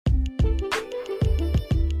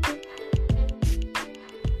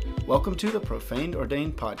Welcome to the Profaned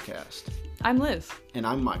Ordained Podcast. I'm Liz. And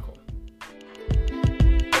I'm Michael.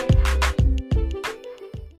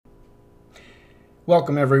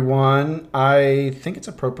 Welcome, everyone. I think it's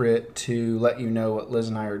appropriate to let you know what Liz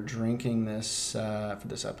and I are drinking this for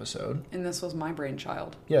this episode. And this was my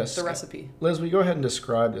brainchild. Yes. The recipe. Liz, will you go ahead and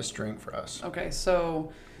describe this drink for us? Okay,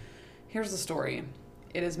 so here's the story.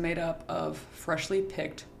 It is made up of freshly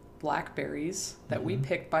picked blackberries that we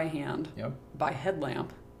picked by hand by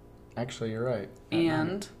headlamp. Actually, you're right.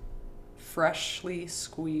 And freshly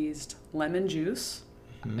squeezed lemon juice.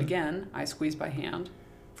 Again, I squeezed by hand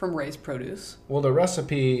from Ray's Produce. Well, the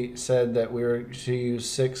recipe said that we were to use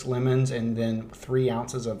 6 lemons and then 3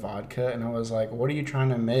 ounces of vodka. And I was like, what are you trying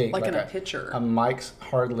to make? Like in a pitcher. A Mike's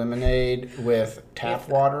Hard Lemonade with tap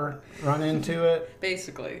water run into it?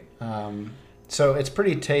 Basically. So it's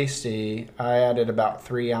pretty tasty. I added about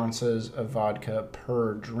 3 ounces of vodka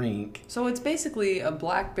per drink. So it's basically a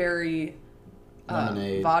blackberry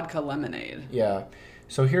lemonade. Vodka lemonade. Yeah.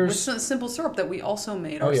 So here's... With simple syrup that we also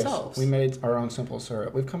made ourselves. Yes. We made our own simple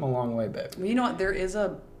syrup. We've come a long way, babe. You know what? There is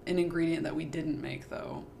an ingredient that we didn't make,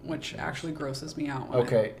 though, which actually grosses me out.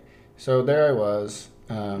 Okay. So there I was,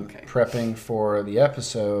 prepping for the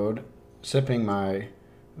episode, sipping my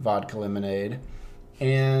vodka lemonade,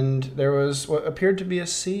 and there was what appeared to be a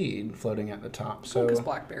seed floating at the top. So because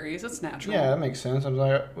blackberries, it's natural. Yeah, that makes sense. I was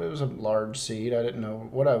like, it was a large seed. I didn't know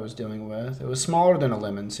what I was dealing with. It was smaller than a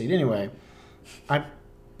lemon seed. Anyway, I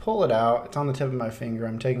pull it out. It's on the tip of my finger.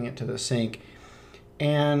 I'm taking it to the sink,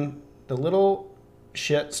 and the little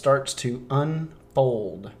shit starts to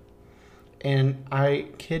unfold. And I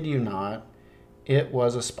kid you not, it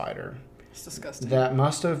was a spider. It's disgusting. That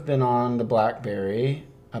must have been on the blackberry,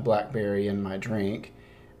 a blackberry in my drink.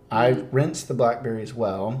 I rinsed the blackberries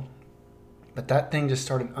well, but that thing just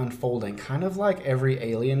started unfolding, kind of like every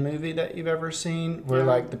alien movie that you've ever seen, where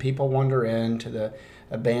like the people wander into the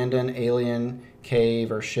abandoned alien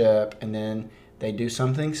cave or ship, and then they do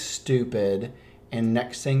something stupid, and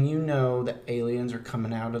next thing you know, the aliens are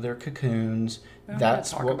coming out of their cocoons.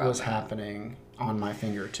 That's what was happening on my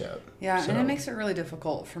fingertip. Yeah, so. And it makes it really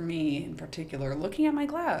difficult for me in particular, looking at my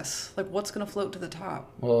glass. Like, what's going to float to the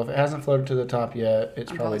top? Well, if it hasn't floated to the top yet,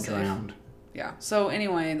 it's probably drowned. Yeah. So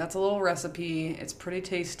anyway, that's a little recipe. It's pretty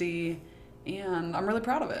tasty, and I'm really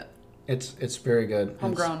proud of it. It's very good.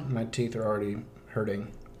 Homegrown. My teeth are already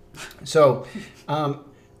hurting. So,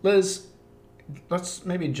 Liz, let's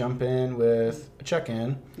maybe jump in with a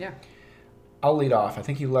check-in. Yeah. I'll lead off. I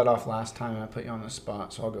think you led off last time and I put you on the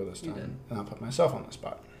spot, so I'll go this time. You did. And I'll put myself on the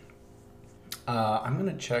spot. I'm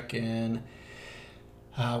going to check in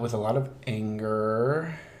with a lot of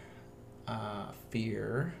anger,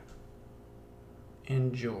 fear,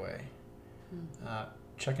 and joy.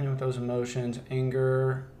 Checking in with those emotions.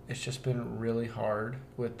 Anger, it's just been really hard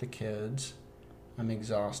with the kids. I'm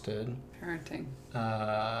exhausted. Parenting.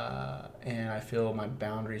 And I feel my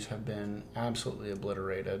boundaries have been absolutely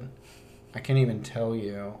obliterated. I can't even tell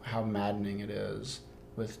you how maddening it is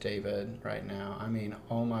with David right now. I mean,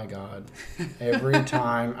 oh my God. Every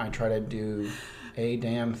time I try to do a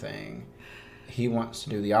damn thing, he wants to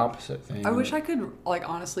do the opposite thing. I wish I could,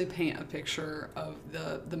 honestly paint a picture of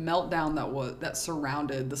the meltdown that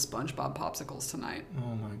surrounded the SpongeBob popsicles tonight.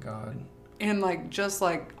 Oh my God. And just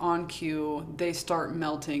on cue, they start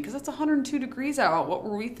melting because it's 102 degrees out. What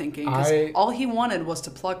were we thinking? Because all he wanted was to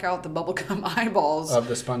pluck out the bubblegum eyeballs of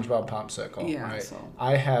the SpongeBob popsicle. Yeah, right.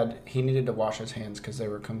 So He needed to wash his hands because they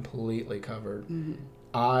were completely covered. Mm-hmm.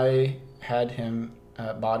 I had him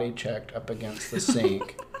body checked up against the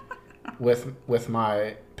sink with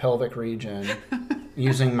my pelvic region,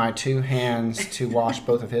 using my 2 hands to wash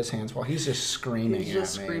both of his hands while he's just screaming at me.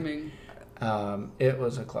 Screaming. It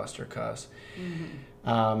was a cluster cuss.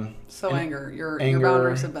 Mm-hmm. Anger. Your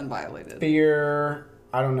boundaries have been violated. Fear.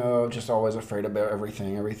 I don't know. Just always afraid about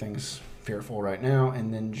everything. Everything's fearful right now.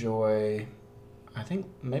 And then joy. I think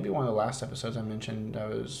maybe one of the last episodes I mentioned I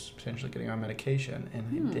was potentially getting on medication,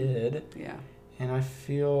 and I did. Yeah. And I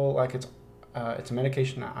feel like it's a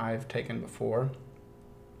medication that I've taken before,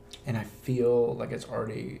 and I feel like it's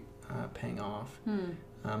already paying off.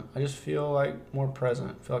 I just feel like more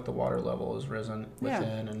present. I feel like the water level has risen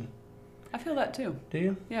within. And I feel that too. Do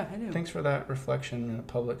you? Yeah, I do. Thanks for that reflection in a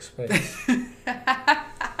public space.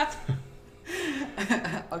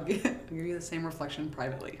 I'll give you the same reflection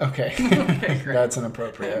privately. Okay. Okay, great. That's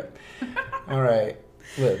inappropriate. All right.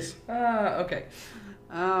 Liz. Okay.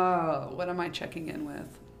 What am I checking in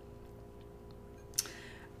with?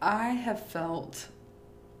 I have felt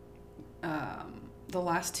the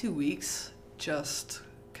last 2 weeks just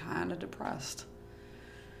kind of depressed.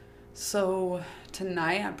 So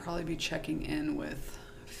tonight I'd probably be checking in with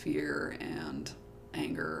fear and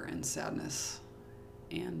anger and sadness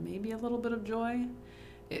and maybe a little bit of joy.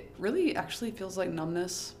 It really actually feels like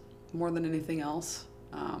numbness more than anything else.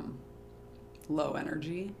 Low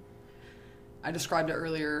energy. I described it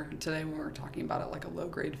earlier today when we were talking about it like a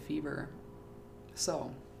low-grade fever. So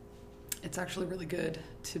it's actually really good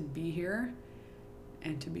to be here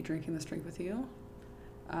and to be drinking this drink with you.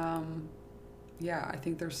 Yeah, I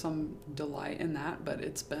think there's some delight in that, but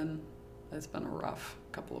it's been a rough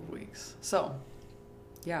couple of weeks. So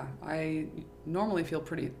yeah, I normally feel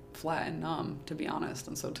pretty flat and numb, to be honest,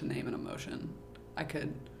 and so to name an emotion, I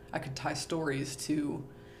could tie stories to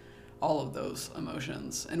all of those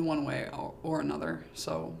emotions in one way or another.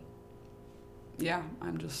 So yeah,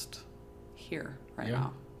 I'm just here right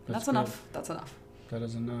now. That's enough. That's enough. That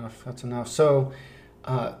is enough. That's enough. So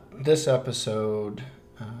this episode,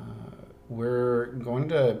 we're going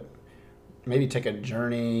to maybe take a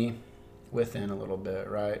journey within a little bit,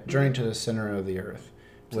 right? Journey to the center of the earth.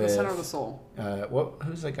 To the center of the soul.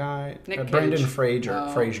 Who's the guy? Nick Brendan Cage.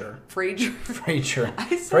 Fraser. Fraser.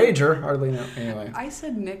 Fraser. Hardly know. Anyway. I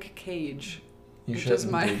said Nick Cage. You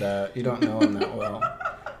shouldn't do that. You don't know him that well.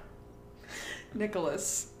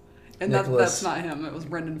 Nicholas. And that's not him. It was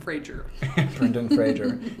Brendan Fraser. Brendan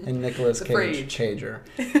Fraser. And Nicholas Cage. Cager.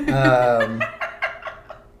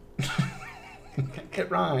 It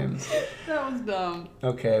rhymes. That was dumb.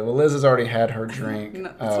 Okay, well, Liz has already had her drink,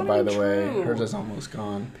 by the way. Hers is almost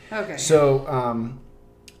gone. Okay. So,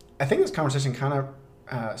 I think this conversation kind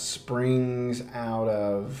of springs out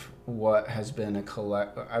of what has been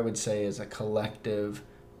I would say is a collective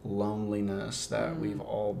loneliness that we've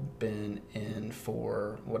all been in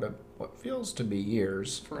for what feels to be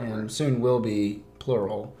years. Forever. And soon will be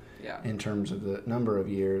plural in terms of the number of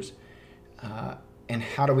years. And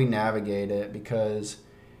how do we navigate it? Because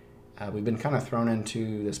we've been kind of thrown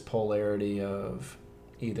into this polarity of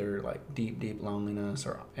either like deep loneliness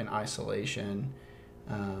or in isolation,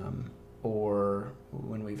 or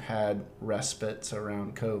when we've had respites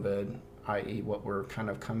around COVID, i.e. what we're kind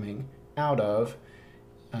of coming out of,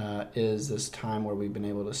 is this time where we've been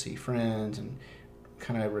able to see friends and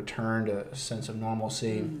kind of return to a sense of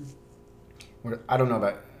normalcy. Where I don't know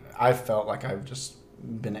about, I felt like I've just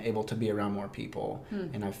been able to be around more people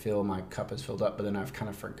and I feel my cup is filled up, but then I've kind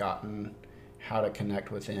of forgotten how to connect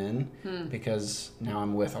within because now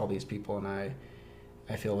I'm with all these people and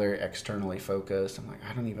I feel very externally focused. I'm like,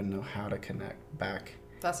 I don't even know how to connect back.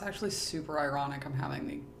 That's actually super ironic. I'm having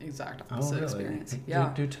the exact opposite experience.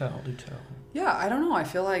 Yeah. Do tell. Yeah, I don't know. I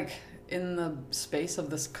feel like in the space of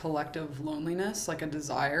this collective loneliness, like a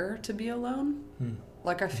desire to be alone.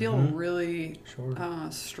 Like I feel really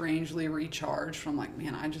strangely recharged from like,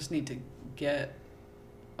 man, I just need to get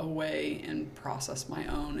away and process my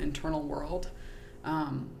own internal world.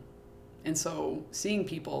 And so seeing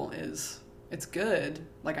people it's good.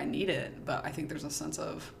 Like I need it, but I think there's a sense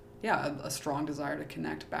of, a strong desire to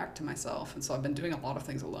connect back to myself. And so I've been doing a lot of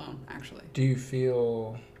things alone, actually. Do you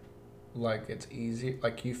feel like it's easy,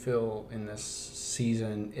 like you feel in this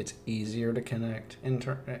season it's easier to connect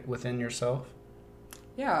within yourself?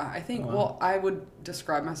 Yeah, I think, well, I would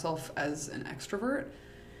describe myself as an extrovert,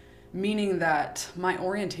 meaning that my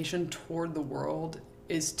orientation toward the world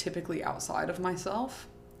is typically outside of myself.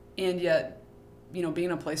 And yet, being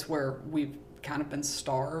in a place where we've kind of been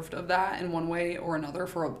starved of that in one way or another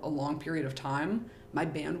for a long period of time, my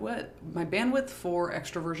bandwidth for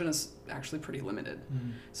extroversion is actually pretty limited.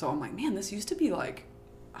 So I'm like, man, this used to be like,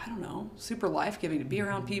 I don't know, super life-giving to be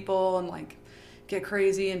around people and like get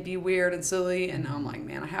crazy and be weird and silly, and now I'm like,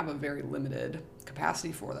 man, I have a very limited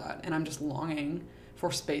capacity for that, and I'm just longing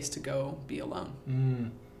for space to go be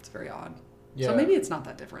alone. It's very odd. Yeah. So maybe it's not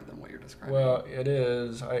that different than what you're describing. Well, it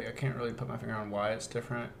is. I can't really put my finger on why it's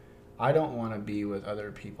different. I don't want to be with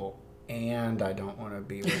other people, and I don't want to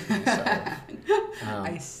be with myself.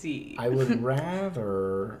 I see. I would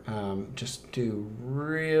rather just do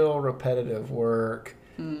real repetitive work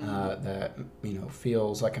that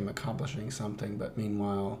feels like I'm accomplishing something, but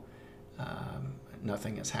meanwhile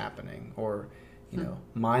nothing is happening, or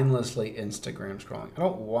mindlessly Instagram scrolling. I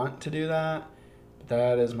don't want to do that, but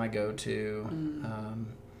that is my go-to.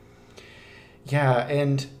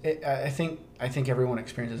 And I think everyone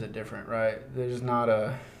experiences it different, right? There's not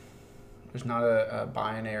a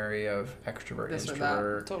binary of extrovert, this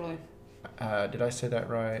introvert. Totally. Did I say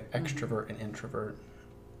that right? Extrovert and introvert.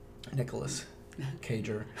 Nicholas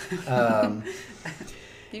Cager.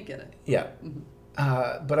 You get it. Yeah.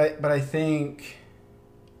 But I think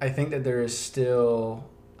that there is still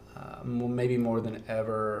maybe more than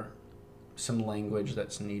ever some language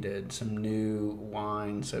that's needed, some new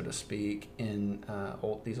wine, so to speak, in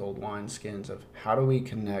these old wine skins of how do we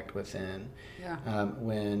connect within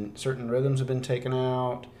when certain rhythms have been taken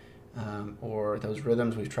out, or those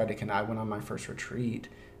rhythms we've tried to connect. I went on my first retreat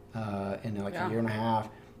in like a year and a half,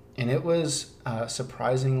 and it was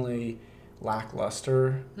surprisingly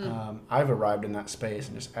lackluster. I've arrived in that space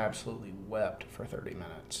and just absolutely wept for 30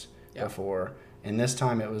 minutes before. And this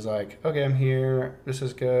time it was like, okay, I'm here. This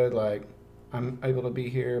is good. Like, I'm able to be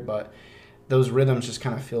here. But those rhythms just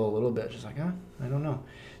kind of feel a little bit just like, I don't know.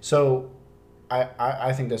 So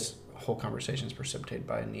I think this whole conversation is precipitated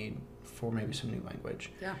by a need for maybe some new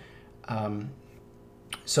language. Yeah.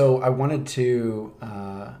 So I wanted to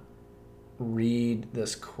read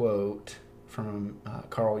this quote from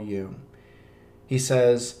Carl Jung. He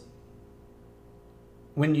says,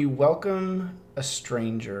 when you welcome a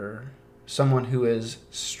stranger, someone who is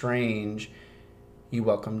strange, you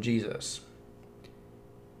welcome Jesus.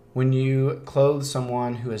 When you clothe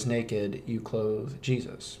someone who is naked, you clothe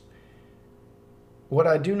Jesus. What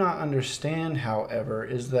I do not understand, however,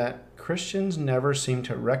 is that Christians never seem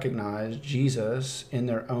to recognize Jesus in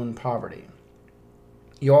their own poverty.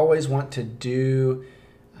 You always want to do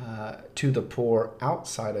to the poor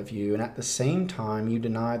outside of you, and at the same time, you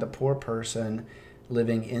deny the poor person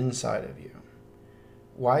living inside of you.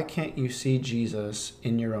 Why can't you see Jesus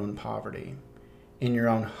in your own poverty, in your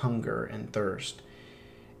own hunger and thirst,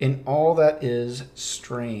 in all that is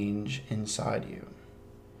strange inside you,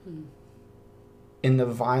 in the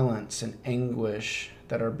violence and anguish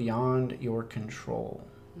that are beyond your control?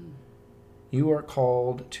 You are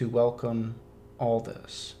called to welcome all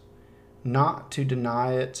this, not to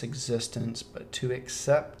deny its existence, but to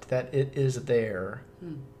accept that it is there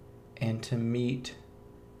and to meet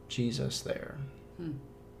Jesus there.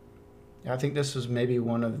 I think this was maybe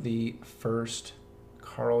one of the first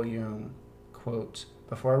Carl Jung quotes.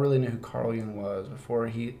 Before I really knew who Carl Jung was, before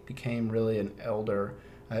he became really an elder,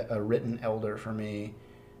 a written elder for me,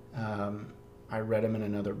 I read him in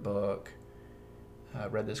another book. I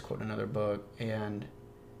read this quote in another book, and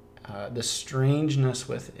the strangeness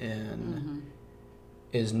within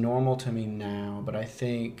is normal to me now, but I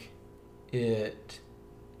think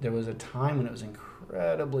there was a time when it was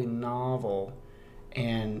incredibly novel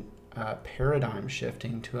and paradigm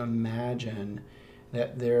shifting to imagine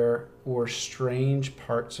that there were strange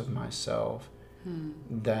parts of myself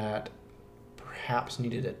that perhaps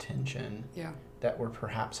needed attention, that were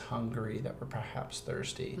perhaps hungry, that were perhaps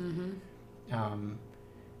thirsty. And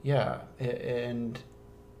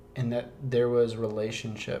that there was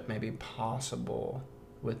relationship maybe possible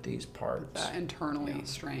with these parts. That internally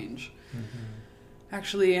strange.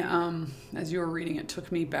 Actually, as you were reading, it took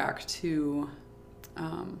me back to,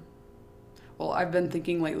 I've been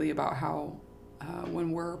thinking lately about how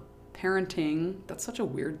when we're parenting, that's such a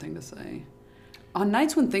weird thing to say. On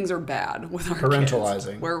nights when things are bad with our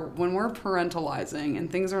parentalizing. Kids, when we're parentalizing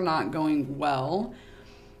and things are not going well,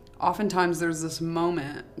 oftentimes there's this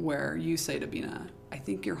moment where you say to Bina, I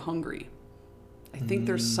think you're hungry. I think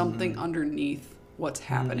there's something underneath what's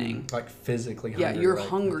happening. Like physically hungry. Yeah, you're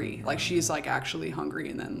hungry. Like she's like actually hungry,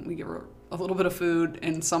 and then we give her a little bit of food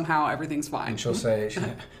and somehow everything's fine. And she'll say,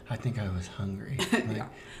 I think I was hungry. Like, yeah.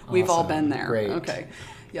 We've all been there. Great. Okay.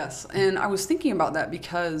 Yes. And I was thinking about that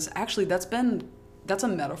because actually that's a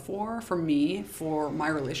metaphor for me for my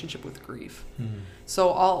relationship with grief.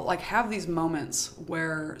 So I'll like have these moments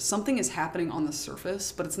where something is happening on the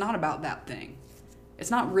surface, but it's not about that thing. It's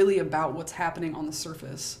not really about what's happening on the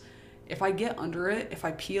surface. If I get under it, if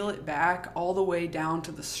I peel it back all the way down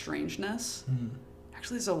to the strangeness,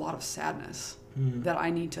 actually there's a lot of sadness that I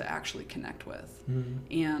need to actually connect with.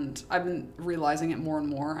 And I've been realizing it more and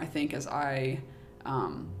more, I think, as I,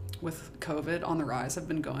 with COVID on the rise, I've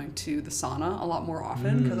been going to the sauna a lot more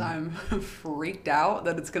often because I'm freaked out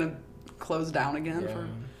that it's going to close down again for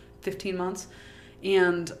 15 months.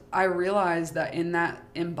 And I realized that in that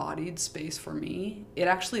embodied space for me, it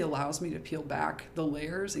actually allows me to peel back the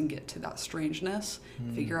layers and get to that strangeness,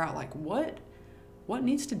 figure out like what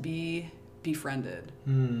needs to be befriended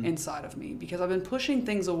inside of me, because I've been pushing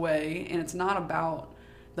things away and it's not about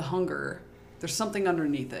the hunger. There's something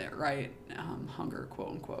underneath it, right? Hunger, quote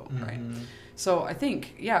unquote, right? So I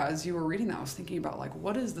think, as you were reading that, I was thinking about like,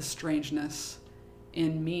 what is the strangeness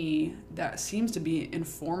in me that seems to be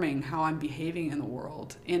informing how I'm behaving in the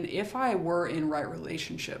world? And if I were in right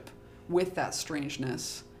relationship with that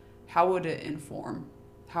strangeness, how would it inform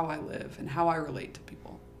how I live and how I relate to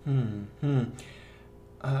people?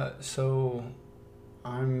 So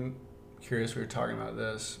I'm curious, we were talking about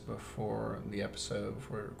this before the episode,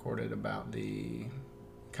 before we recorded, about the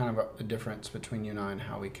kind of the difference between you and I and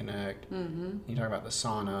how we connect. Mm-hmm. You talk about the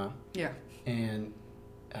sauna. Yeah. And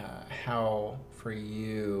how for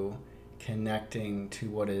you connecting to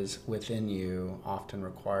what is within you often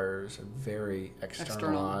requires a very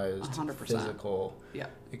externalized 100%. physical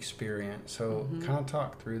experience. So kind of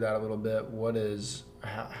talk through that a little bit. What is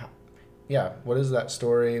what is that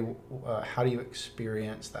story? How do you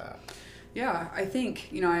experience that? Yeah, I think,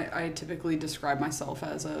 I typically describe myself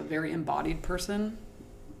as a very embodied person,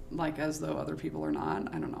 like as though other people are not.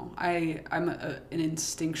 I don't know. I'm an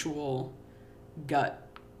instinctual,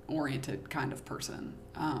 gut-oriented kind of person.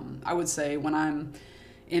 I would say when I'm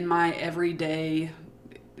in my everyday,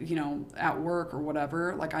 at work or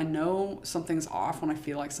whatever, like I know something's off when I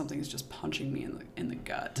feel like something is just punching me in the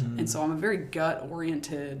gut. Mm-hmm. And so I'm a very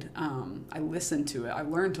gut-oriented. I listen to it. I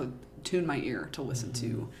learned to tune my ear to listen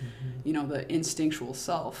to, the instinctual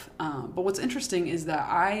self. But what's interesting is that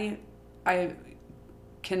I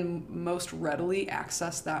can most readily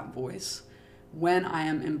access that voice when I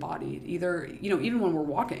am embodied. Either, even when we're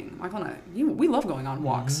walking, Michael and I, we love going on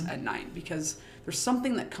walks at night because there's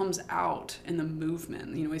something that comes out in the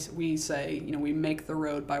movement. We say, we make the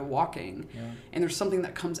road by walking, and there's something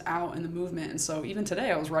that comes out in the movement. And so even today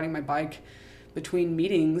I was riding my bike between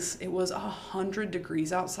meetings. It was 100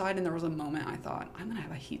 degrees outside, and there was a moment I thought, I'm gonna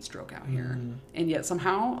have a heat stroke out here. And yet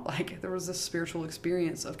somehow, there was this spiritual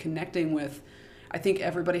experience of connecting with, I think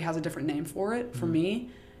everybody has a different name for it. For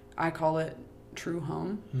me, I call it true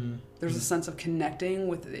home. There's a sense of connecting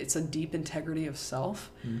with, it's a deep integrity of self.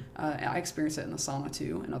 I experience it in the sauna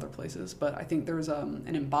too, and other places, but I think there's an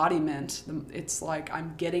embodiment. It's like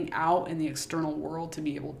I'm getting out in the external world to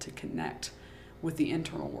be able to connect with the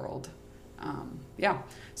internal world.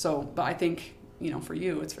 But I think, for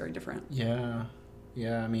you, it's very different. Yeah.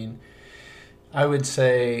 I mean, I would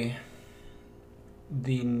say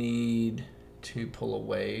the need to pull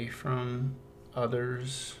away from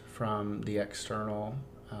others, from the external,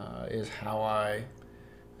 is how I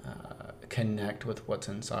connect with what's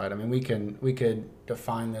inside. I mean, we could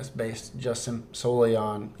define this based just solely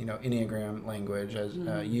on, Enneagram language, as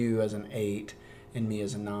you as an 8 and me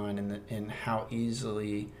as a 9, and how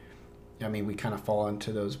easily, we kind of fall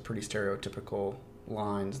into those pretty stereotypical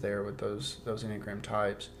lines there with those Enneagram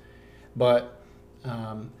types. But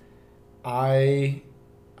I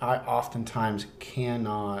oftentimes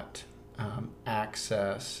cannot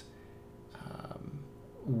access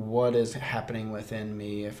what is happening within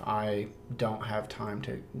me if I don't have time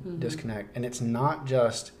to disconnect. And it's not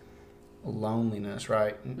just loneliness,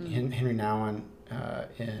 right? Henry Nouwen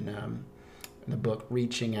in the book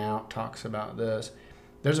Reaching Out talks about this.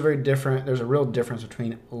 There's a real difference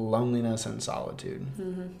between loneliness and solitude.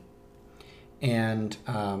 And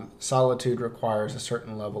solitude requires a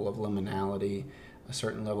certain level of liminality, a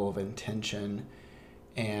certain level of intention.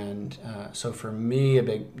 And so for me,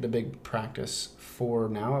 the big practice for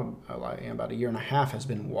now, about a year and a half, has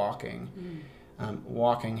been walking.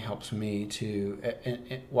 Walking helps me to,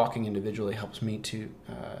 walking individually helps me to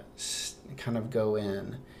kind of go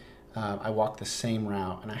in. I walk the same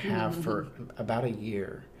route, and I have for about a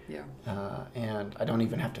year. And I don't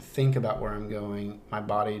even have to think about where I'm going. My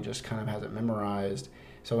body just kind of has it memorized.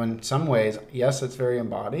 So in some ways, yes, it's very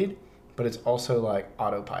embodied, but it's also like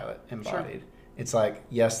autopilot embodied. Sure. It's like,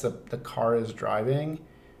 yes, the car is driving,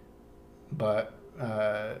 but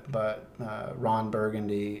Ron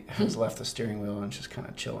Burgundy has left the steering wheel and just kind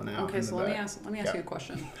of chilling out. Okay, so let me ask you a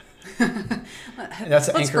question. That's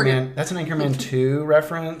an Anchorman 2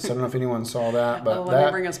 reference. I don't know if anyone saw that, but let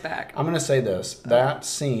me bring us back. I'm going to say this. That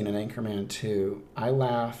scene in Anchorman 2, I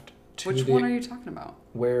laughed. Which one are you talking about?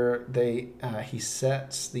 Where he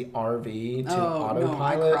sets the RV to autopilot. No,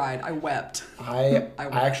 I cried. I wept. I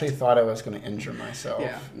actually thought I was going to injure myself.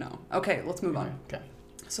 Yeah, no. Okay, let's move on. Okay.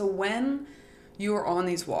 So when you are on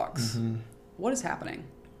these walks, what is happening?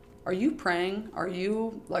 Are you praying? Are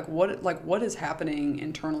you what is happening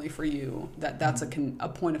internally for you that's a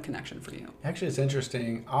point of connection for you? Actually, it's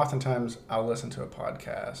interesting. Oftentimes I'll listen to a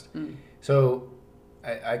podcast. So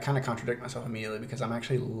I kind of contradict myself immediately because I'm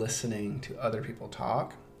actually listening to other people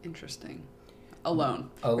talk. Interesting. Alone.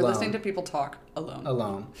 You're listening to people talk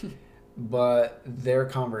alone. But their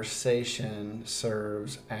conversation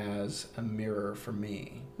serves as a mirror for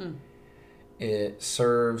me. It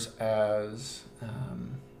serves as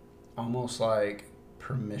almost like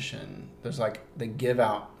permission. There's they give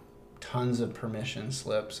out tons of permission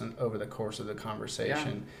slips over the course of the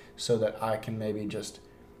conversation so that I can maybe just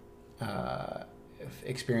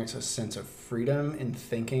experience a sense of freedom in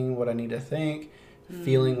thinking what I need to think,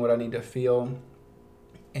 feeling what I need to feel,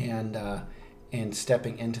 and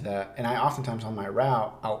stepping into that. And I oftentimes on my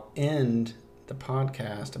route, I'll end the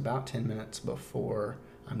podcast about 10 minutes before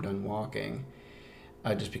I'm done walking.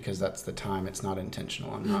 Just because that's the time. It's not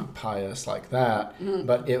intentional. I'm not pious like that.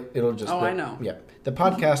 But it'll just... I know. Yeah. The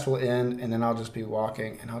podcast will end, and then I'll just be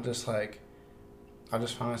walking, and I'll just find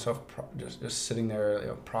myself just sitting there,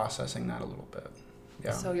 processing that a little bit.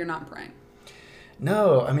 Yeah. So you're not praying?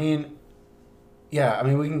 No, I mean, we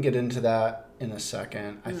can get into that in a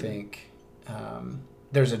second. I think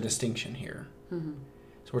there's a distinction here. Mm-hmm.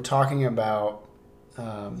 So we're talking about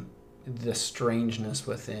the strangeness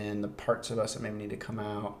within, the parts of us that maybe need to come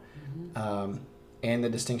out, and the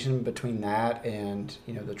distinction between that and,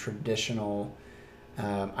 the traditional,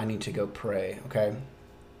 I need to go pray, okay?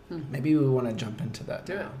 Maybe we want to jump into that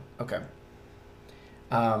now. Do it. Okay.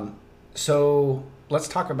 So let's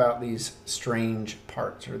talk about these strange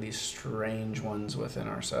parts, or these strange ones within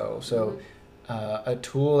ourselves. So a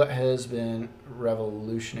tool that has been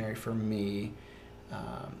revolutionary for me,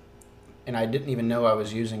 and I didn't even know I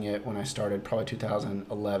was using it when I started, probably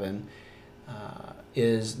 2011,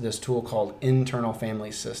 is this tool called internal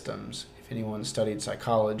family systems. If anyone studied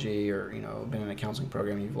psychology or, been in a counseling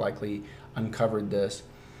program, you've likely uncovered this.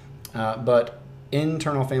 But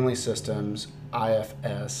internal family systems,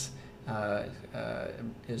 IFS,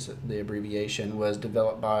 is the abbreviation, was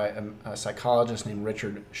developed by a psychologist named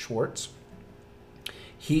Richard Schwartz.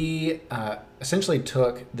 He essentially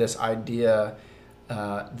took this idea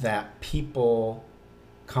that people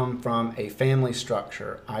come from a family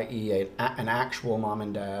structure, i.e. an actual mom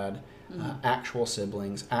and dad, actual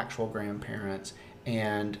siblings, actual grandparents,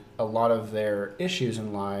 and a lot of their issues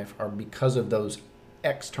in life are because of those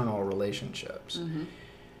external relationships.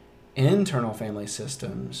 Internal family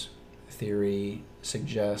systems theory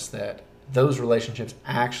suggests that those relationships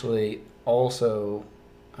actually also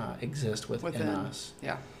exist within us.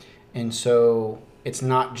 Yeah. And so it's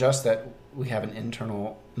not just that we have an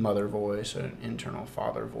internal mother voice or an internal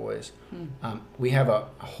father voice. We have a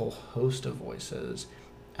whole host of voices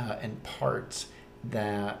and parts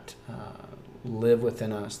that live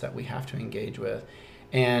within us that we have to engage with.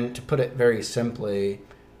 And to put it very simply,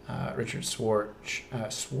 Richard Schwartz.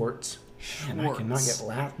 And I cannot get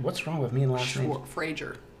what's wrong with me and last name?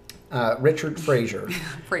 Fraser. Richard Fraser.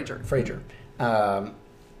 Fraser.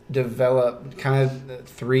 Developed kind of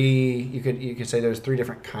three. You could say there's three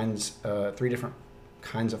different kinds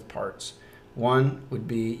of parts. One would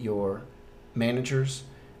be your managers.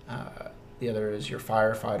 The other is your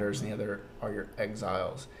firefighters, and the other are your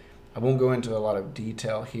exiles. I won't go into a lot of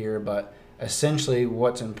detail here, but essentially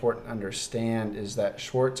what's important to understand is that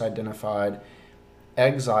Schwartz identified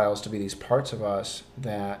exiles to be these parts of us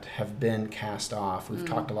that have been cast off. We've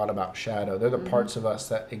talked a lot about shadow. They're the parts of us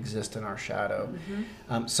that exist in our shadow.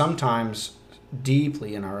 Sometimes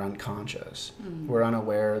deeply in our unconscious. We're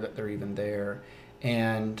unaware that they're even there.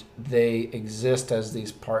 And they exist as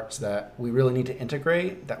these parts that we really need to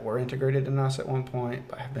integrate, that were integrated in us at one point,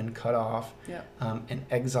 but have been cut off and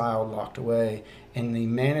exiled, locked away. And the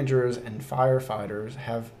managers and firefighters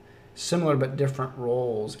have similar but different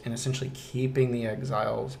roles in essentially keeping the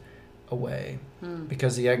exiles away.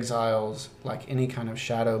 Because the exiles, like any kind of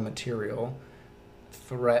shadow material,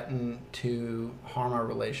 threaten to harm our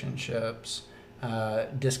relationships,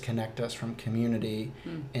 disconnect us from community.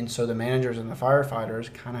 And so the managers and the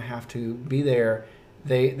firefighters kind of have to be there.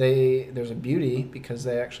 There's a beauty because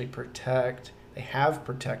they actually they have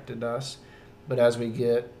protected us. But as we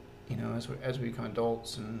get, as we become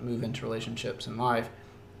adults and move into relationships in life,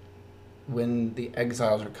 when the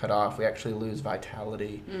exiles are cut off, we actually lose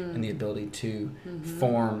vitality and the ability to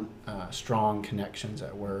form strong connections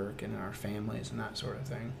at work and in our families and that sort of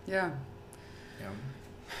thing. Yeah.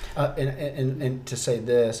 And to say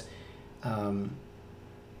this,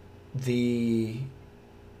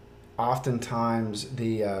 oftentimes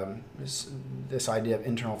this idea of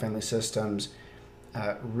internal family systems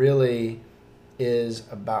really is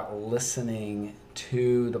about listening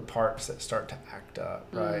to the parts that start to act up,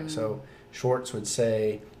 right? So Schwartz would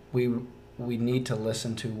say we need to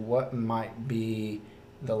listen to what might be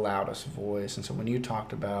the loudest voice. And so when you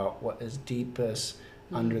talked about what is deepest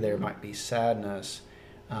under there might be sadness,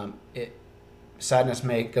 sadness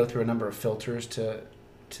may go through a number of filters to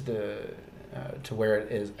where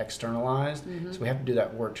it is externalized. So we have to do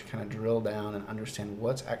that work to kind of drill down and understand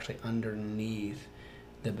what's actually underneath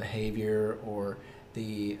the behavior or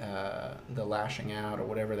the lashing out or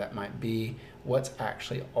whatever that might be. What's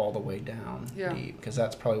actually all the way down deep, because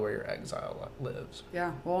that's probably where your exile lives.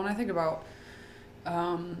 Yeah. Well, when I think about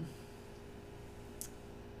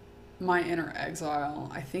my inner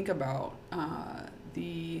exile, I think about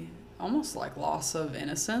the almost like loss of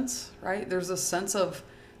innocence, right? There's a sense of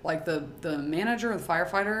Like the manager, the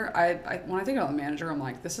firefighter, I when I think about the manager, I'm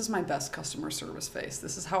like, this is my best customer service face.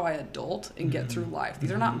 This is how I adult and get through life.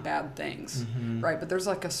 These are not bad things, right? But there's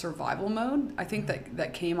like a survival mode, I think,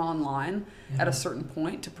 that came online at a certain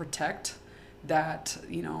point to protect that,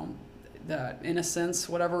 that innocence,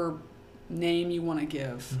 whatever name you want to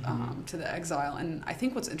give to the exile. And I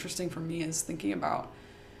think what's interesting for me is thinking about,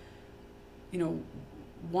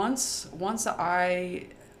 once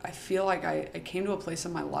I feel like I came to a place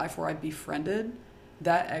in my life where I befriended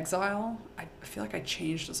that exile. I feel like I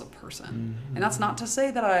changed as a person, and that's not to say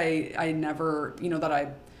that I never,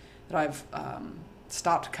 that I've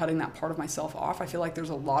stopped cutting that part of myself off. I feel like there's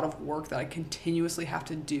a lot of work that I continuously have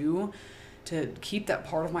to do to keep that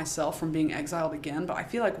part of myself from being exiled again. But I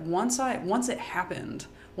feel like once it happened,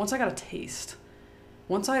 once I got a taste,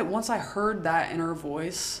 once I heard that inner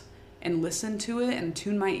voice and listen to it and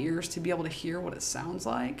tune my ears to be able to hear what it sounds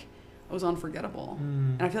like, it was unforgettable.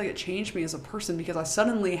 And I feel like it changed me as a person because I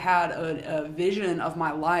suddenly had a vision of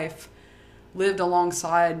my life lived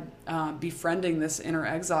alongside befriending this inner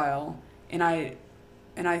exile, and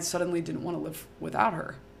I suddenly didn't want to live without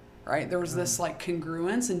her, right? There was this like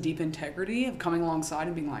congruence and deep integrity of coming alongside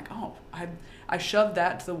and being like, oh, I shoved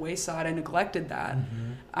that to the wayside, I neglected that.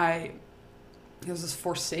 There was this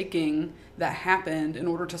forsaking that happened in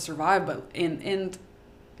order to survive, but and it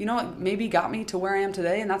maybe got me to where I am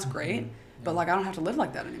today, and that's great. But like I don't have to live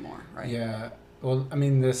like that anymore, right? Yeah. Well, I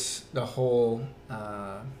mean, the whole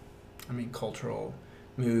cultural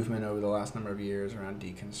movement over the last number of years around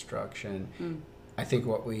deconstruction. I think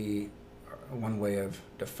one way of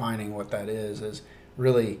defining what that is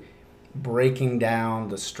really breaking down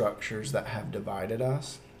the structures that have divided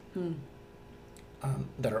us.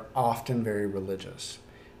 That are often very religious.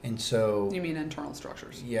 And so... You mean internal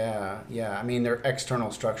structures? Yeah. I mean, they're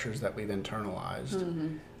external structures that we've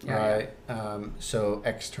internalized, right? Yeah. So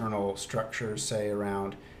external structures, say,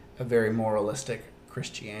 around a very moralistic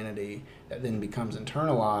Christianity that then becomes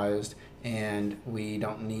internalized, and we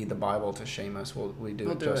don't need the Bible to shame us. We'll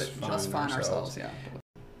do it just fine ourselves.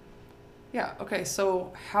 Yeah, okay,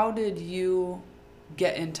 so how did you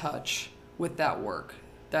get in touch with that work?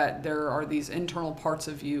 That there are these internal parts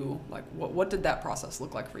of you, like what did that process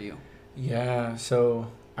look like for you? Yeah, so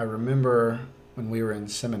I remember when we were in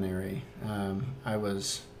seminary, I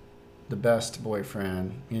was the best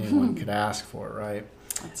boyfriend anyone could ask for, right?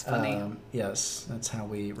 That's funny. Yes, that's how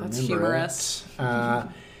we remember. That's humorous.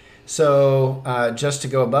 So just to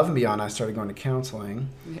go above and beyond, I started going to counseling.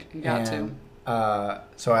 You got to.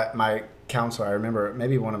 So my counselor, I remember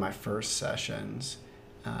maybe one of my first sessions,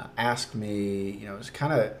 asked me, it was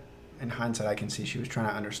kind of, in hindsight, I can see she was trying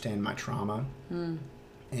to understand my trauma.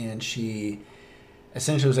 And she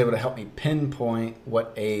essentially was able to help me pinpoint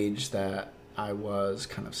what age that I was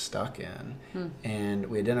kind of stuck in. And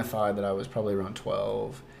we identified that I was probably around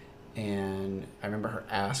 12. And I remember her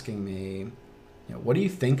asking me, what do you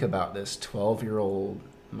think about this 12-year-old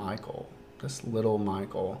Michael, this little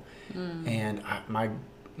Michael? And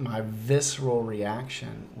my visceral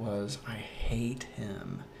reaction was, I hate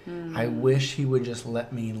him. I wish he would just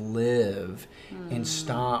let me live and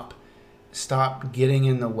stop getting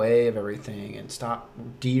in the way of everything and stop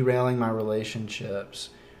derailing my relationships.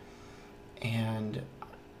 And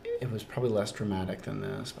it was probably less dramatic than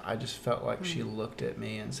this, but I just felt like she looked at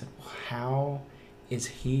me and said, well, how is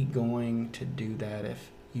he going to do that if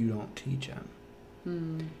you don't teach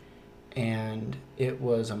him? And it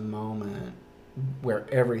was a moment where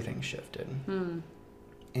everything shifted.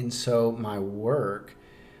 And so my work,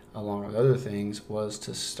 along with other things, was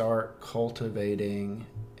to start cultivating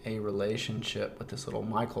a relationship with this little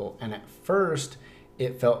Michael. And at first,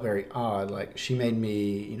 it felt very odd. Like she made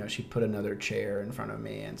me, she put another chair in front of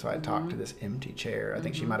me. And so I talked to this empty chair. I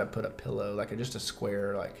think she might have put a pillow, like just a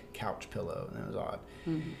square, like couch pillow. And it was odd.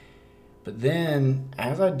 But then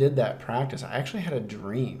as I did that practice, I actually had a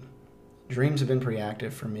dream. Dreams have been pretty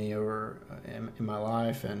active for me over in my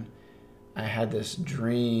life. And I had this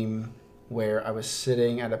dream where I was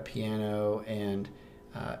sitting at a piano, and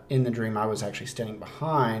in the dream I was actually standing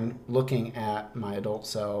behind, looking at my adult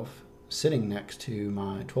self, sitting next to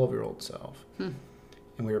my 12-year-old self. And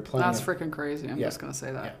we were playing... That's freaking crazy. I'm just going to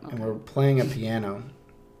say that. Yeah. Okay. And we were playing a piano.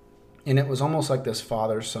 And it was almost like this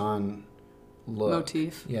father-son look.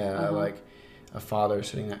 Motif. Yeah, like a father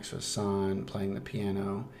sitting next to his son playing the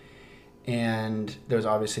piano. And there's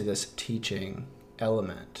obviously this teaching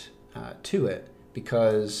element to it,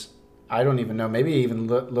 because I don't even know, maybe even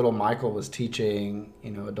little Michael was teaching,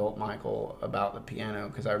 adult Michael about the piano,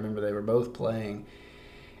 because I remember they were both playing.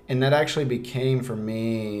 And that actually became for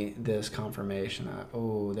me this confirmation that,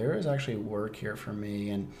 there is actually work here for me.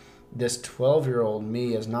 And this 12-year-old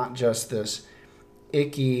me is not just this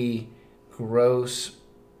icky, gross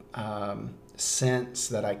sense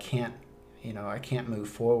that I can't move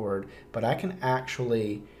forward, but I can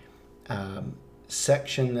actually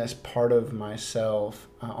section this part of myself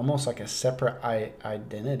almost like a separate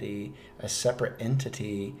identity, a separate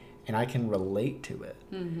entity, and I can relate to it.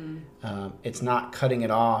 It's not cutting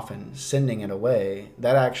it off and sending it away.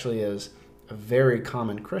 That actually is a very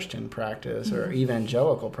common Christian practice, or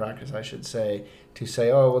evangelical practice, I should say, to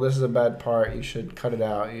say, oh, well, this is a bad part. You should cut it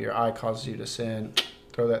out. Your eye causes you to sin.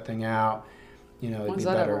 Throw that thing out. It'd be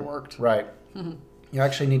that better. Ever worked? Right. You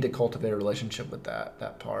actually need to cultivate a relationship with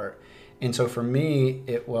that part. And so for me,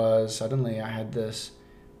 it was suddenly I had this,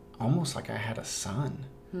 almost like I had a son.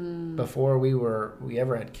 Before we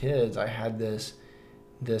ever had kids, I had this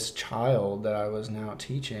child that I was now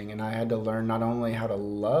teaching, and I had to learn not only how to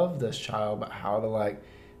love this child, but how to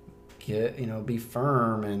be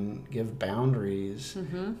firm and give boundaries.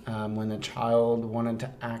 When the child wanted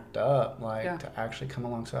to act up, to actually come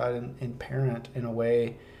alongside and parent in a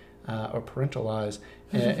way, or parentalize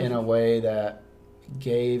in a way that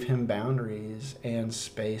gave him boundaries and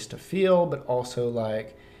space to feel, but also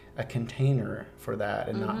like a container for that,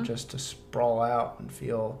 and not just to sprawl out and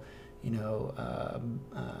feel,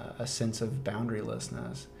 a sense of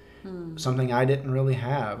boundarylessness. Something I didn't really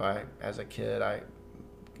have. As a kid, I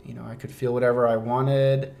could feel whatever I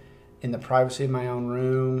wanted in the privacy of my own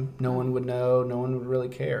room. No one would know. No one would really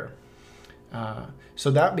care.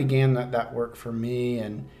 So that began that work for me,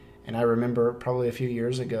 and I remember probably a few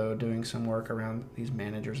years ago doing some work around these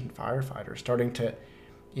managers and firefighters, starting to,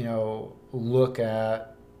 look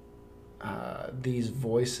at these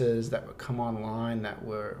voices that would come online that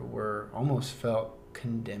were almost felt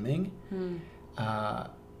condemning,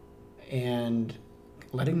 and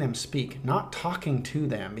letting them speak, not talking to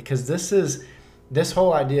them, because this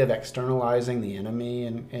whole idea of externalizing the enemy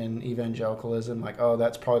in evangelicalism, like, oh,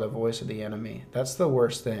 that's probably the voice of the enemy. That's the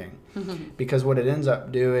worst thing, because what it ends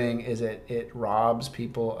up doing is it robs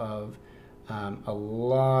people of a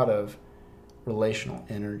lot of relational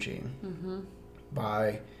energy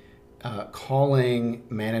by calling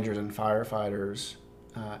managers and firefighters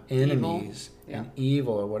enemies and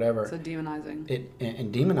evil or whatever. So demonizing.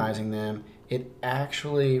 And demonizing them, it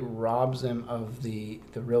actually robs them of the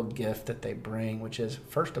real gift that they bring, which is,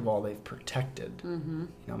 first of all, they've protected.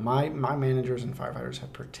 My managers and firefighters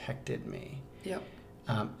have protected me. Yep.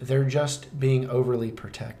 They're just being overly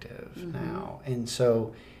protective now. And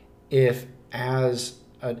so if as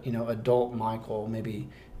adult Michael, maybe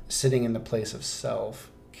sitting in the place of self,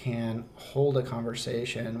 can hold a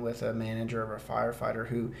conversation with a manager or a firefighter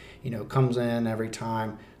who, comes in every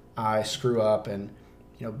time I screw up and,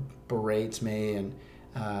 berates me and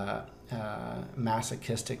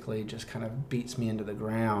masochistically just kind of beats me into the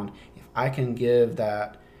ground. If I can give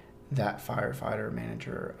that firefighter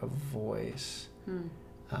manager a voice,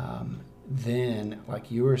 then,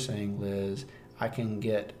 like you were saying, Liz, I can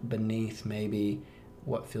get beneath maybe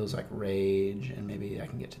what feels like rage, and maybe I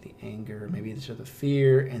can get to the anger, maybe to the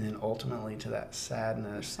fear, and then ultimately to that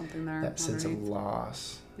sadness, something there, that sense underneath. of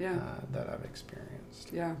loss that I've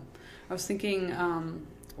experienced. Yeah. I was thinking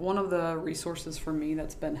one of the resources for me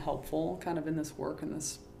that's been helpful kind of in this work and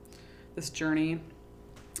this journey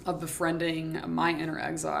of befriending my inner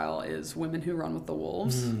exile is Women Who Run with the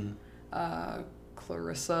Wolves,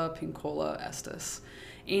 Clarissa Pinkola Estes.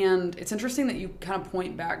 And it's interesting that you kind of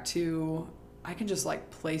point back to, I can just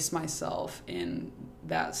place myself in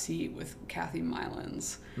that seat with Kathy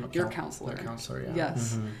Mylans, your counselor. Their counselor, yeah.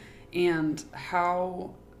 Yes. And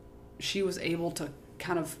how she was able to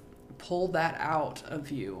kind of pull that out of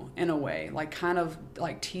you in a way, I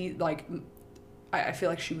feel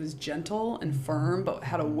like she was gentle and firm, but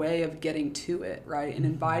had a way of getting to it, right? And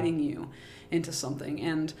inviting you into something.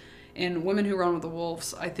 And in Women Who Run with the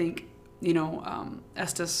Wolves, I think,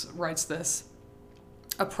 Estes writes this: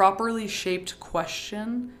 a properly shaped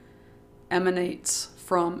question emanates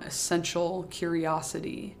from essential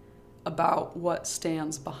curiosity about what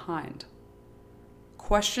stands behind.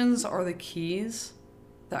 Questions are the keys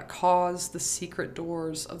that cause the secret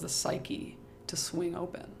doors of the psyche to swing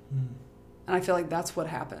open. And I feel like that's what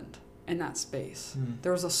happened in that space.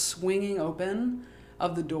 There was a swinging open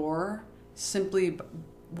of the door simply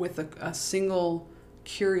with a single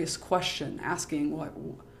curious question, asking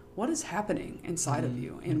what is happening inside of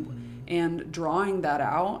you, and drawing that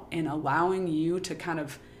out and allowing you to kind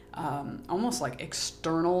of almost like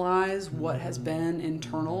externalize what has been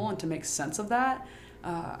internal and to make sense of that.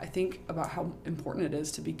 I think about how important it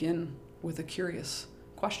is to begin with a curious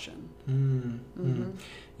question.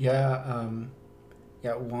 Yeah.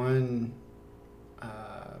 One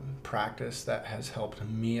practice that has helped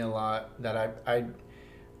me a lot, that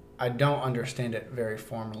I don't understand it very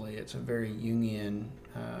formally. It's a very Jungian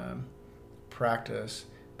practice,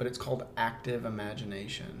 but it's called active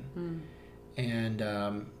imagination. And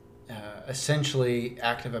essentially,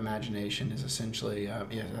 active imagination is essentially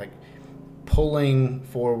like pulling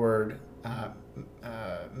forward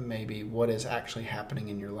maybe what is actually happening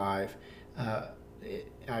in your life.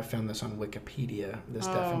 I found this on Wikipedia, this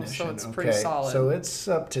definition. So it's pretty solid. So it's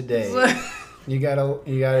up to date. You got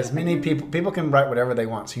as many people can write whatever they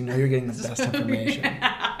want, so you know you're getting the best information.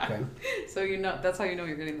 Okay. So that's how you know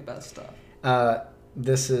you're getting the best stuff.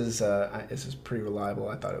 This is pretty reliable.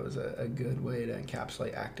 I thought it was a good way to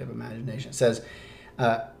encapsulate active imagination. It says,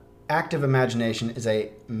 active imagination is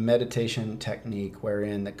a meditation technique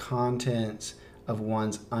wherein the contents of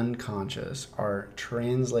one's unconscious are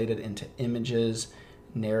translated into images,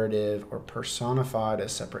 narrative, or personified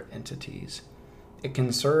as separate entities. It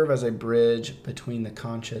can serve as a bridge between the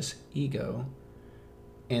conscious ego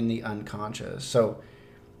and the unconscious. So,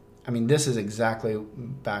 I mean, this is exactly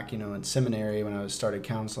back, in seminary when I started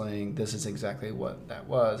counseling, this is exactly what that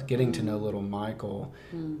was. Getting to know little Michael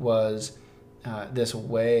was this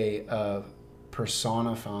way of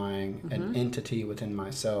personifying an entity within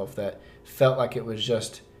myself that felt like it was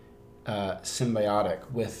just symbiotic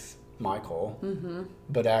with Michael,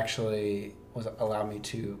 but actually allowed me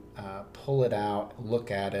to pull it out,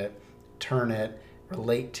 look at it, turn it,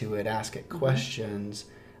 relate to it, ask it questions.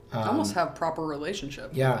 Almost have proper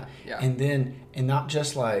relationship. Yeah. And not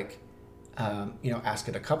just like, ask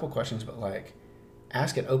it a couple questions, but like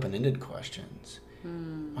ask it open-ended questions.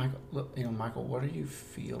 Michael, what are you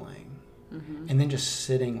feeling? And then just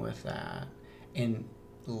sitting with that and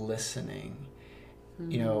listening,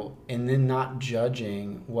 and then not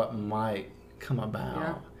judging what might come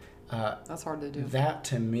about. That's hard to do. That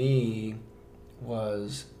to me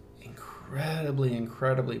was incredibly,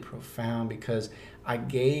 incredibly profound because I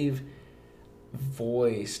gave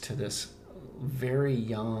voice to this very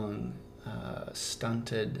young,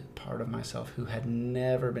 stunted part of myself who had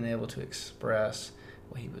never been able to express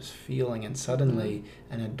what he was feeling, and suddenly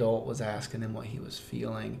an adult was asking him what he was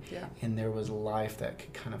feeling, and there was life that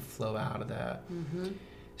could kind of flow out of that.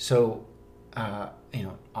 So,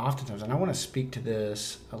 oftentimes, and I want to speak to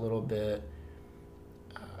this a little bit,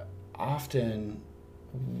 often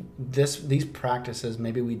these practices,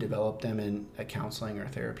 maybe we develop them in a counseling or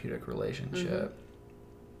therapeutic relationship.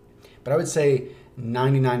 But I would say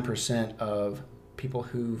 99% of people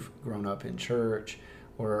who've grown up in church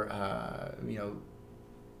or,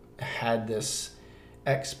 had this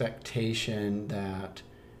expectation that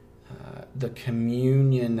the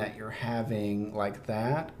communion that you're having like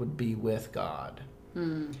that would be with God.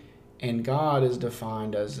 And God is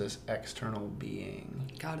defined as this external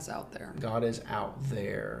being. God is out there. God is out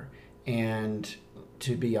there. And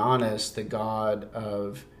to be honest, the God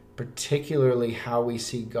of particularly how we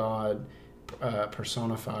see God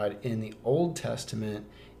personified in the Old Testament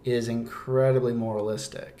is incredibly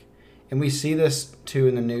moralistic. And we see this too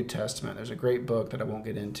in the New Testament. There's a great book that I won't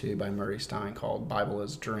get into by Murray Stein called Bible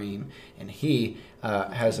as Dream. And he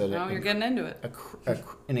has you're getting into it.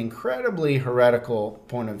 An incredibly heretical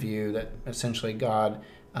point of view that essentially God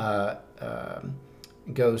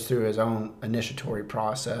goes through his own initiatory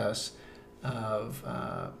process of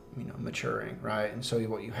maturing, right? And so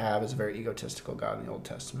what you have is a very egotistical God in the Old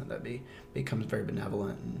Testament that becomes very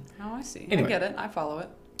benevolent. I see. Anyway, I get it. I follow it.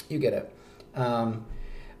 You get it.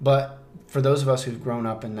 But for those of us who've grown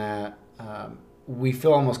up in that, we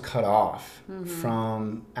feel almost cut off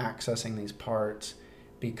from accessing these parts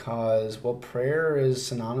because, prayer is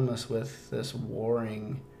synonymous with this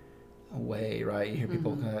warring way, right? You hear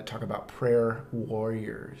people talk about prayer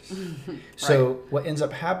warriors. So what ends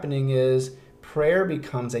up happening is prayer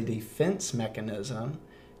becomes a defense mechanism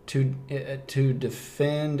to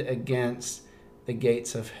defend against the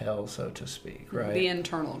gates of hell, so to speak, right? The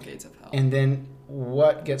internal gates of hell. And then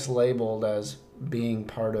what gets labeled as being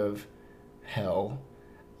part of hell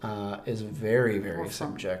is very, very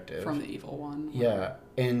subjective. From the evil one. Yeah.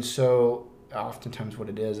 And so oftentimes what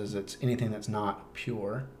it is it's anything that's not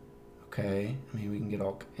pure. Okay. I mean, we can get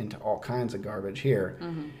into all kinds of garbage here.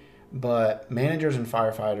 But managers and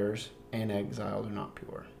firefighters and exiles are not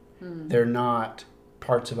pure. They're not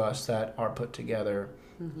parts of us that are put together.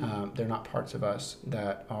 They're not parts of us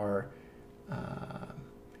that are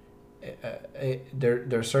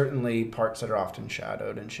they're certainly parts that are often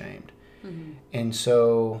shadowed and shamed. And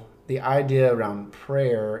so the idea around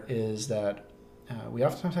prayer is that we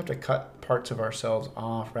oftentimes have to cut parts of ourselves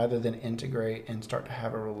off rather than integrate and start to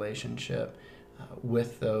have a relationship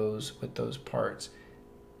with those parts.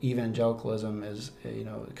 evangelicalism is,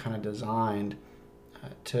 kind of designed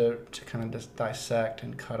to kind of just dissect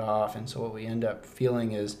and cut off. And so what we end up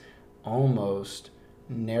feeling is almost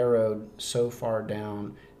narrowed so far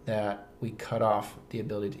down that we cut off the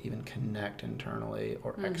ability to even connect internally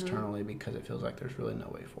or externally, because it feels like there's really no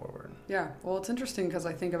way forward. Yeah. Well, it's interesting because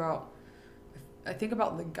I think about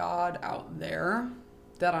the God out there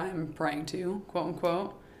that I'm praying to, quote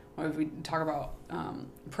unquote. Or if we talk about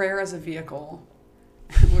prayer as a vehicle,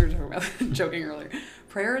 we were talking about joking earlier.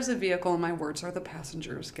 Prayer is a vehicle, and my words are the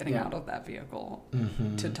passengers getting out of that vehicle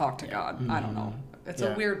to talk to God. I don't know. It's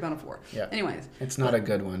a weird metaphor. Yeah. Anyways. It's not a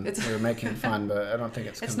good one. We're making fun, but I don't think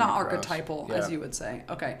it's not archetypal, as you would say.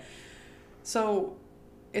 Okay. So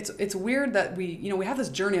it's weird that we have this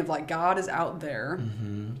journey of like God is out there,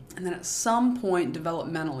 and then at some point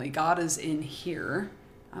developmentally, God is in here.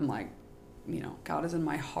 I'm like, God is in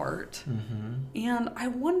my heart. And I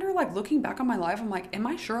wonder, like, looking back on my life, I'm like, am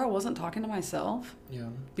I sure I wasn't talking to myself? Yeah.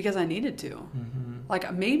 Because I needed to.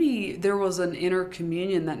 Like, maybe there was an inner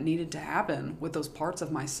communion that needed to happen with those parts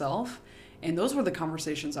of myself. And those were the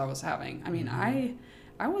conversations I was having. I mean, I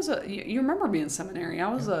was you remember me in seminary.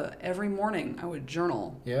 I was every morning I would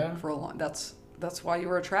journal for a long, that's why you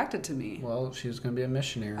were attracted to me. Well, she was going to be a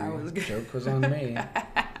missionary. The joke was on me.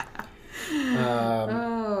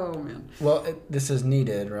 Oh man. Well, this is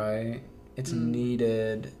needed, right? It's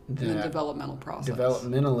needed that in the developmental process.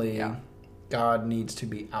 Developmentally, God needs to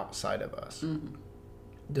be outside of us.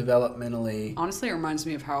 Developmentally, honestly, it reminds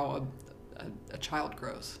me of how a child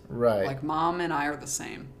grows. Right. Like mom and I are the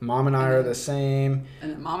same. Mom and I are the same.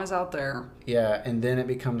 And then mom is out there. Yeah, and then it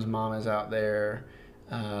becomes mom is out there,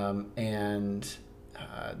 and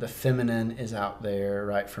the feminine is out there,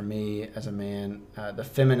 right? For me as a man, the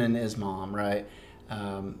feminine is mom, right?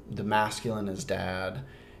 The masculine is dad,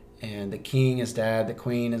 and the king is dad, the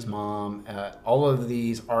queen is mom. All of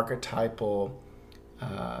these archetypal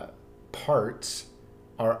parts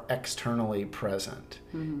are externally present.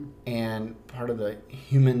 And part of the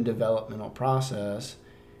human developmental process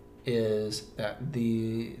is that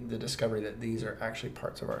the discovery that these are actually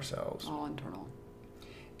parts of ourselves. All internal.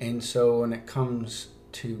 And so when it comes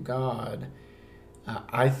to God,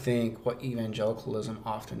 I think what evangelicalism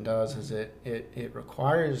often does is it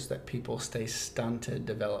requires that people stay stunted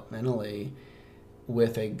developmentally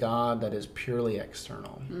with a God that is purely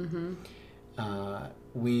external.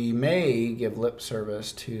 We may give lip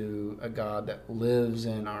service to a God that lives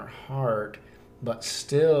in our heart, but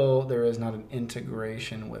still there is not an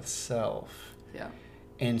integration with self. Yeah.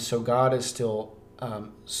 And so God is still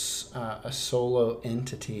a solo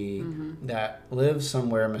entity that lives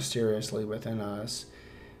somewhere mysteriously within us.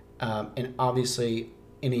 And obviously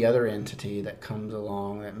any other entity that comes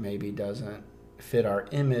along that maybe doesn't fit our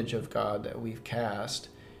image of God that we've cast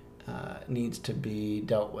needs to be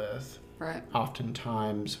dealt with. Right.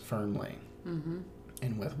 Oftentimes firmly.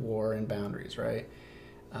 And with war and boundaries, right?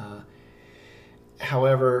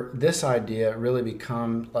 However, this idea really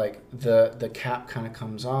becomes like the cap kind of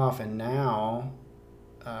comes off, and now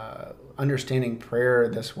understanding prayer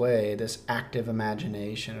this way, this active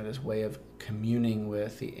imagination, or this way of communing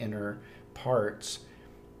with the inner parts,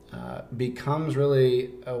 becomes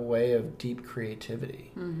really a way of deep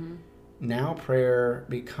creativity. Now prayer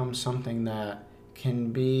becomes something that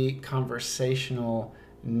can be conversational,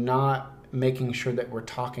 not making sure that we're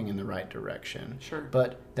talking in the right direction,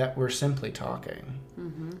 but that we're simply talking,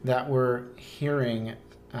 that we're hearing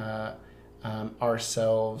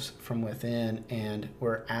ourselves from within, and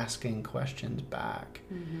we're asking questions back.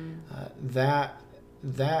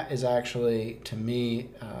 That is actually, to me,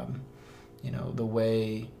 the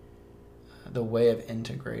way of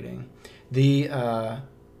integrating.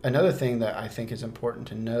 Another thing that I think is important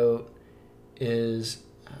to note is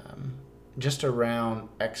just around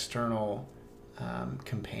external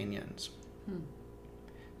companions.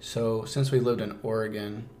 So since we lived in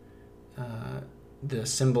Oregon, the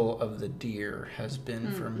symbol of the deer has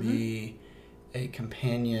been for me a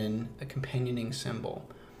companioning symbol.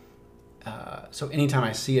 So anytime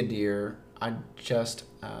I see a deer, I just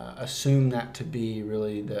assume that to be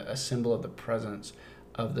really a symbol of the presence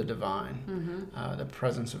of the divine, the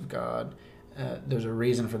presence of God. There's a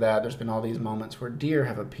reason for that. There's been all these moments where deer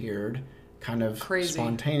have appeared kind of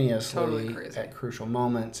spontaneously at crucial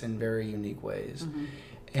moments in very unique ways.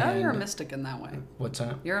 And, you're a mystic in that way. What's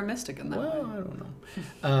that? You're a mystic in that way. Well, I don't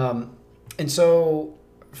know. And so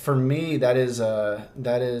for me, that is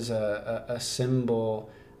a symbol,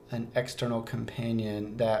 an external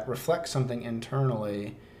companion that reflects something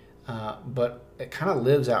internally, but it kind of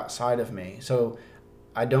lives outside of me. So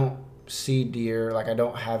I don't see deer, like I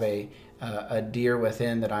don't have a a deer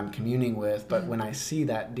within that I'm communing with, but when I see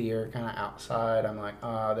that deer kind of outside, I'm like,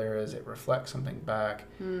 there is, it reflects something back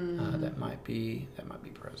that might be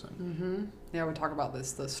present. Mm-hmm. Yeah, we talk about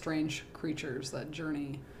the strange creatures that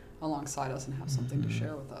journey alongside us and have something to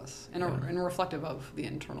share with us, and reflective of the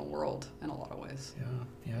internal world in a lot of ways.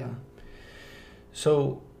 Yeah.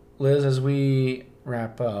 So, Liz, as we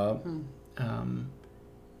wrap up,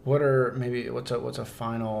 what's a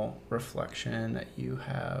final reflection that you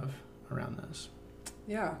have around this?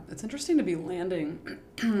 Yeah, it's interesting to be landing,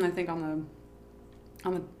 I think, on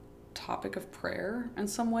the topic of prayer in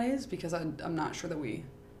some ways, because I'm not sure that we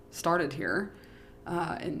started here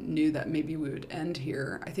and knew that maybe we would end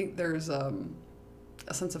here. I think there's a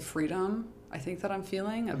sense of freedom, I think, that I'm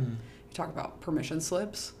feeling. You talk about permission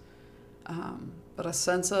slips, but a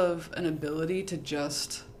sense of an ability to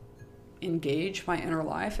just engage my inner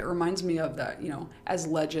life. It reminds me of that, as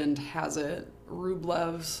legend has it,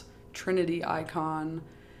 Rublev's Trinity icon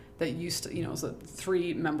that used to, was the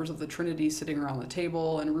three members of the Trinity sitting around the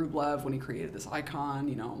table, and Rublev, when he created this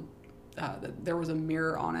icon, that there was a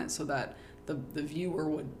mirror on it so that the viewer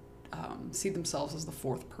would see themselves as the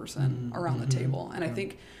fourth person around the table. And I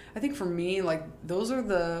think for me, like, those are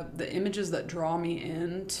the images that draw me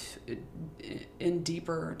in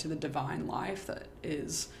deeper to the divine life that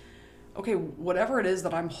is, okay, whatever it is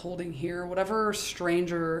that I'm holding here, whatever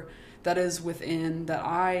stranger that is within, that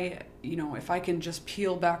I, if I can just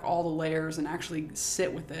peel back all the layers and actually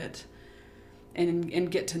sit with it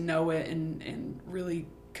and get to know it and really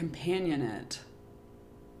companion it,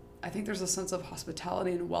 I think there's a sense of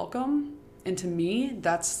hospitality and welcome. And to me,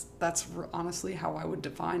 that's honestly how I would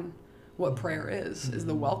define what prayer is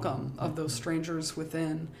the welcome of those strangers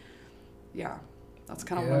within. Yeah, that's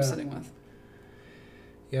kind of what I'm sitting with.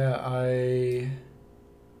 Yeah,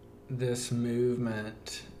 this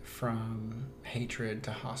movement from hatred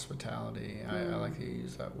to hospitality, I like to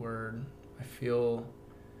use that word. I feel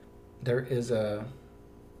there's a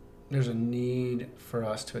need for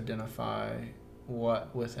us to identify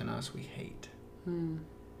what within us we hate, and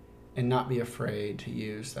not be afraid to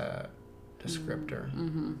use that descriptor,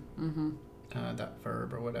 that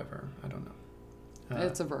verb or whatever. I don't know.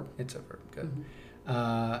 It's a verb. It's a verb. Good.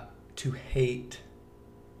 To hate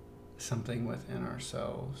something within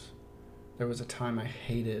ourselves. There was a time I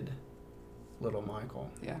hated little Michael.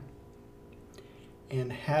 Yeah.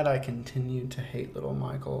 And had I continued to hate little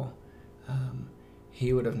Michael,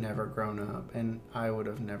 he would have never grown up, and I would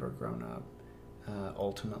have never grown up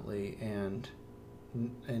ultimately, and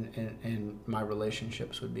my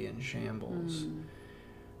relationships would be in shambles.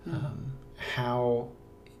 How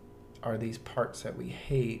are these parts that we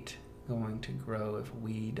hate going to grow if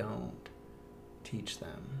we don't teach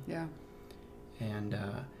them? Yeah.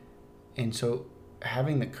 And so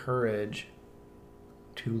having the courage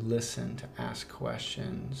to listen, to ask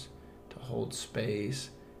questions, to hold space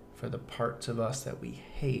for the parts of us that we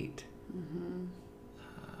hate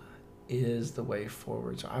is the way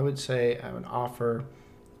forward. So I would say, I would offer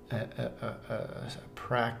a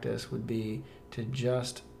practice would be to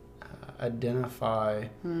just identify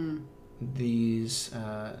these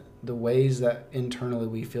the ways that internally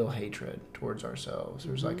we feel hatred towards ourselves.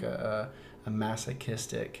 There's like a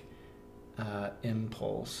masochistic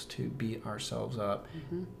impulse to beat ourselves up.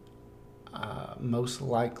 Most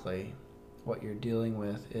likely what you're dealing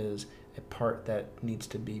with is a part that needs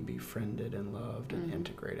to be befriended and loved and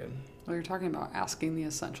integrated. Well, you're talking about asking the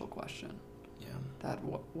essential question. Yeah. That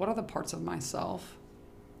what are the parts of myself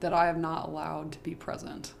that I have not allowed to be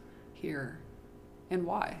present here, and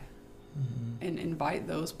why? And invite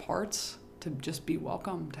those parts to just be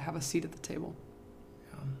welcome, to have a seat at the table.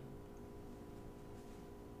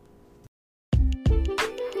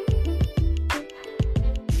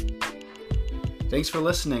 Thanks for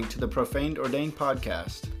listening to the Profaned Ordained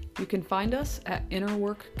podcast. You can find us at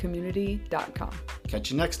innerworkcommunity.com.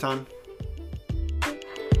 Catch you next time.